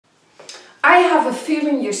have a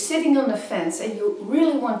feeling you're sitting on the fence and you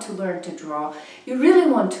really want to learn to draw, you really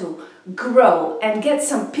want to grow and get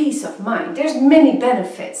some peace of mind, there's many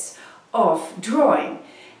benefits of drawing.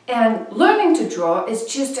 And learning to draw is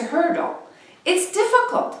just a hurdle. It's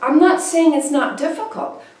difficult. I'm not saying it's not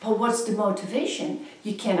difficult, but what's the motivation?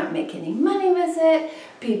 You cannot make any money with it.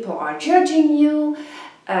 People are judging you.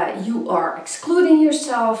 You are excluding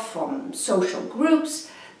yourself from social groups.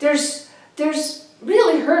 There's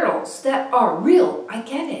really hurdles that are real. I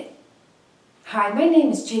get it. Hi, my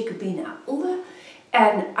name is Jacobina Ulle,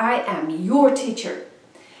 and I am your teacher.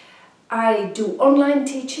 I do online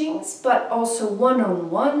teachings, but also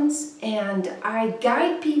one-on-ones, and I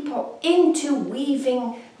guide people into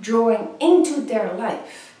weaving drawing into their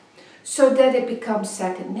life so that it becomes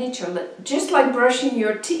second nature, just like brushing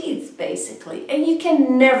your teeth, basically, and you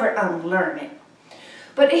can never unlearn it.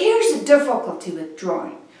 But here's the difficulty with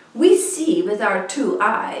drawing. We see with our two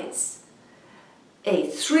eyes a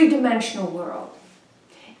three-dimensional world,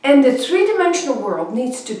 and the three-dimensional world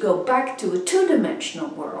needs to go back to a two-dimensional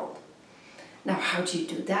world. Now, how do you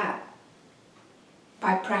do that?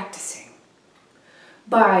 By practicing,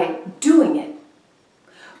 by doing it,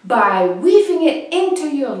 by weaving it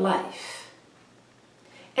into your life,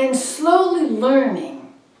 and slowly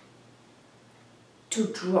learning to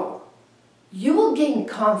draw. You will gain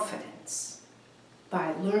confidence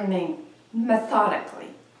by learning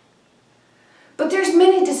methodically. But there's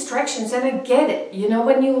many distractions, and I get it. You know,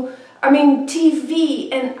 TV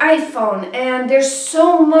and iPhone, and there's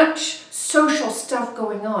so much social stuff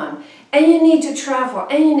going on, and you need to travel,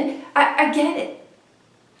 and I get it.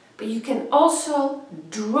 But you can also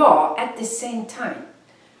draw at the same time,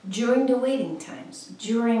 during the waiting times,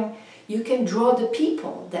 you can draw the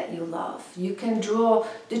people that you love, you can draw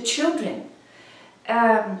the children.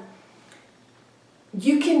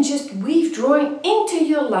 You can just weave drawing into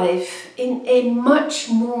your life in a much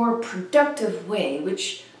more productive way,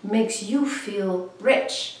 which makes you feel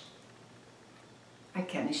rich. I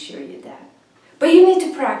can assure you that. But you need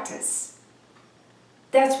to practice.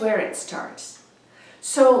 That's where it starts.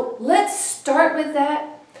 So let's start with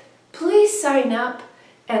that. Please sign up,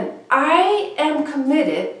 and I am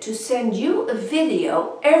committed to send you a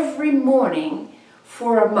video every morning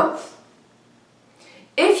for a month.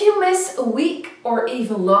 If you miss a week or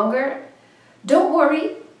even longer, don't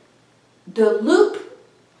worry. The loop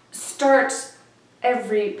starts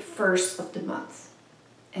every first of the month,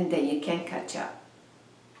 and then you can catch up.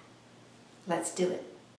 Let's do it.